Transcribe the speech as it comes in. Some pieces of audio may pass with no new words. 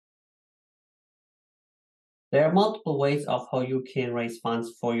There are multiple ways of how you can raise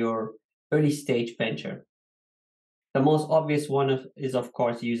funds for your early stage venture. The most obvious one is, of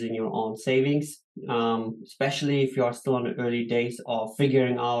course, using your own savings, especially if you are still in the early days of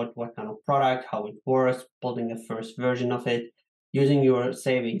figuring out what kind of product, how it works, building the first version of it. Using your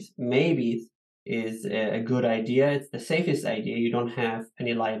savings maybe is a good idea. It's the safest idea. You don't have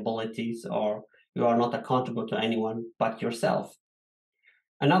any liabilities, or you are not accountable to anyone but yourself.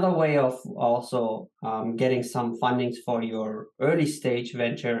 Another way of also getting some fundings for your early stage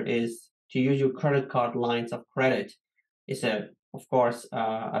venture is to use your credit card lines of credit. It's of course,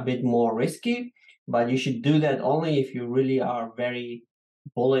 a bit more risky, but you should do that only if you really are very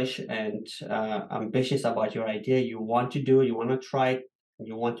bullish and ambitious about your idea. You want to do it, you want to try it,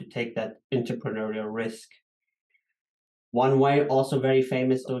 you want to take that entrepreneurial risk. One way, also very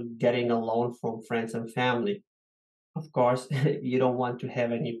famous, is getting a loan from friends and family. Of course, you don't want to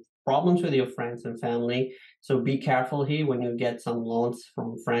have any problems with your friends and family. So be careful here when you get some loans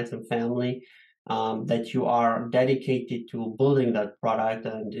from friends and family, that you are dedicated to building that product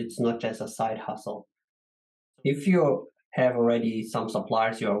and it's not just a side hustle. If you have already some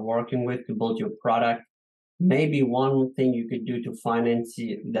suppliers you are working with to build your product, maybe one thing you could do to finance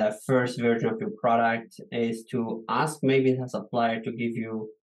the first version of your product is to ask maybe the supplier to give you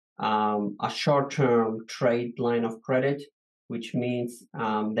a short-term trade line of credit, which means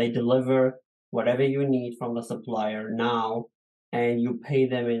they deliver whatever you need from the supplier now, and you pay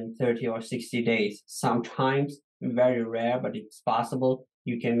them in 30 or 60 days. Sometimes, very rare, but it's possible,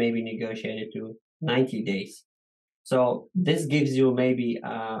 you can maybe negotiate it to 90 days. So this gives you maybe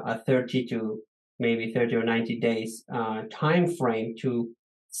a 30 or 90 days time frame to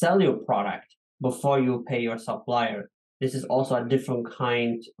sell your product before you pay your supplier. This is also a different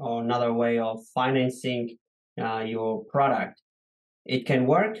kind or another way of financing your product. It can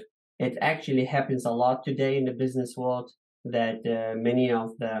work. It actually happens a lot today in the business world that many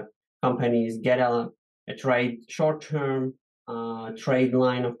of the companies get a short-term trade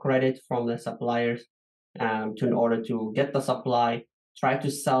line of credit from the suppliers in order to get the supply, try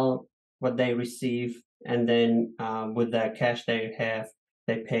to sell what they receive, and then with the cash they have,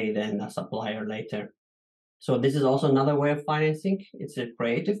 they pay then the supplier later. So this is also another way of financing. It's a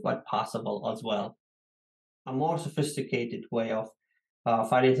creative but possible as well. A more sophisticated way of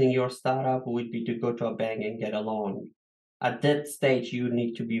financing your startup would be to go to a bank and get a loan. At that stage, you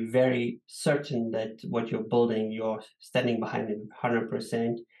need to be very certain that what you're building, you're standing behind it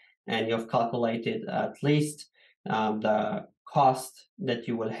 100%, and you've calculated at least the cost that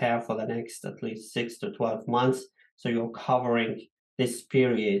you will have for the next at least 6 to 12 months. So you're covering this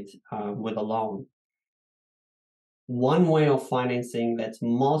period with a loan. One way of financing that's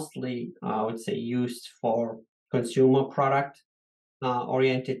mostly, I would say, used for consumer product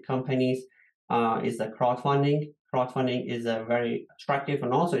oriented companies is the crowdfunding. Crowdfunding is a very attractive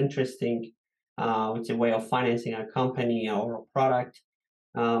and also interesting way of financing a company or a product.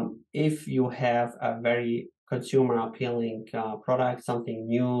 If you have a very consumer appealing product, something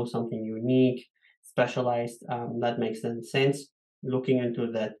new, something unique, specialized, that makes sense. Looking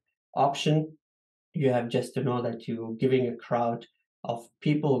into that option, you have just to know that you're giving a crowd of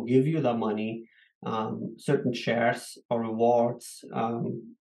people who give you the money certain shares or rewards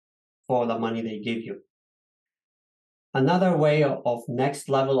for the money they give you. Another way of next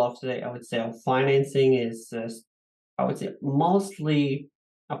level of I would say of financing is I would say mostly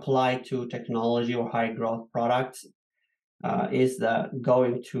applied to technology or high growth products is the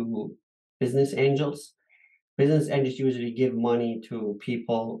going to business angels. Business angels usually give money to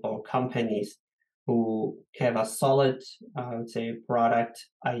people or companies who have a solid, I would say, product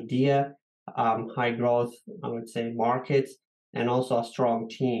idea, high growth, I would say, markets, and also a strong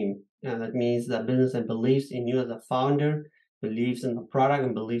team. And that means the business that believes in you as a founder, believes in the product,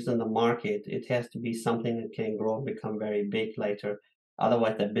 and believes in the market. It has to be something that can grow and become very big later.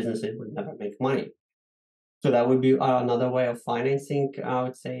 Otherwise, the business would never make money. So that would be another way of financing, I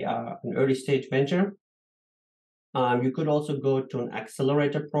would say, an early stage venture. You could also go to an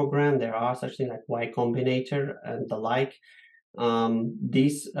accelerator program. There are such things like Y Combinator and the like.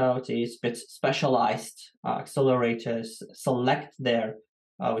 These I would say specialized accelerators select their,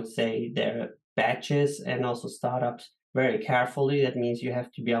 I would say, their batches and also startups very carefully. That means you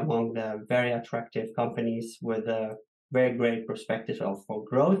have to be among the very attractive companies with a very great perspective for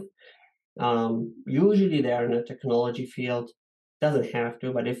growth. Usually they are in a technology field. Doesn't have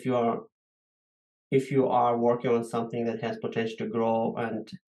to, but if you are working on something that has potential to grow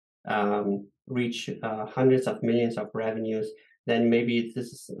and reach hundreds of millions of revenues, then maybe this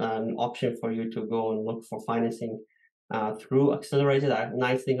is an option for you to go and look for financing through accelerators. A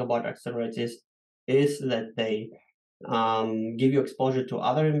nice thing about accelerators is is that they give you exposure to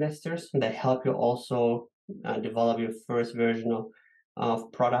other investors. They help you also develop your first version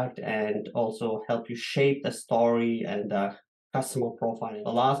of product, and also help you shape the story and the customer profile. And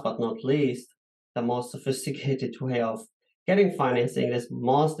last but not least, the most sophisticated way of getting financing is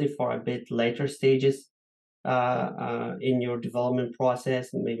mostly for a bit later stages in your development process.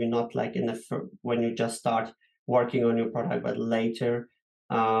 Maybe not like in when you just start working on your product, but later,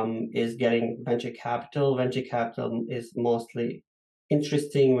 is getting venture capital. Venture capital is mostly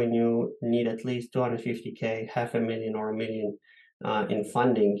interesting when you need at least 250K, half a million or a million in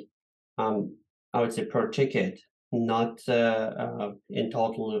funding. I would say per ticket, not in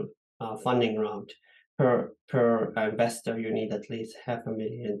total funding round. Per investor, you need at least half a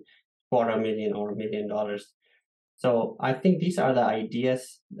million, quarter million, or $1 million. So I think these are the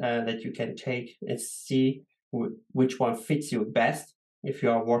ideas that you can take and see which one fits you best. If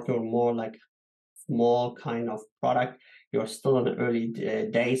you are working on more like small kind of product, you're still in the early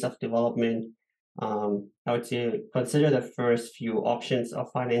days of development, I would say consider the first few options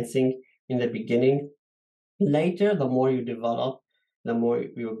of financing in the beginning. Later, the more you develop, the more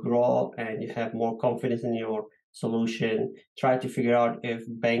you grow and you have more confidence in your solution, try to figure out if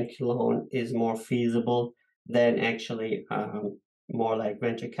bank loan is more feasible than actually more like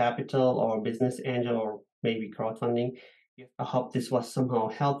venture capital or business angel or maybe crowdfunding. I hope this was somehow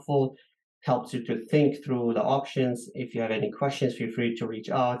helpful, helps you to think through the options. If you have any questions, feel free to reach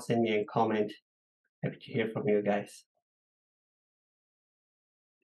out, send me a comment. Happy to hear from you guys.